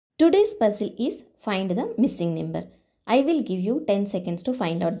Today's puzzle is find the missing number. I will give you 10 seconds to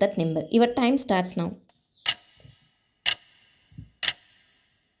find out that number. Your time starts now.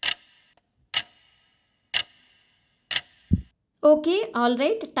 Okay,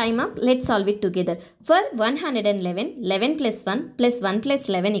 alright, time up. Let's solve it together. For 111, 11 plus 1 plus 1 plus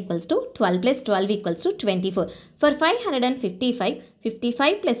 11 equals to 12 plus 12 equals to 24. For 555,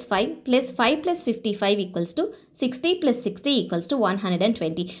 55 plus 5 plus 5 plus 55 equals to 60 plus 60 equals to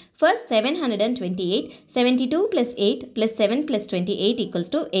 120. For 728, 72 plus 8 plus 7 plus 28 equals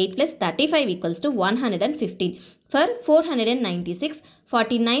to 8 plus 35 equals to 115. For 496,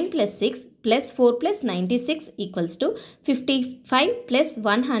 49 plus 6 plus 4 plus 96 equals to 55 plus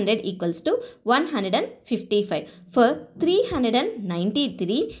 100 equals to 155. For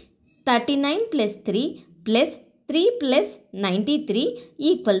 393, 39 plus 3 plus 3 plus 93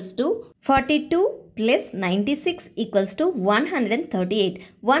 equals to 42 plus 96 equals to 138.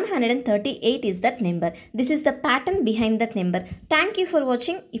 138 is that number. This is the pattern behind that number. Thank you for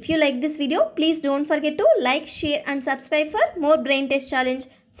watching. If you like this video, please don't forget to like, share and subscribe for more brain test challenge.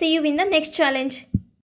 See you in the next challenge.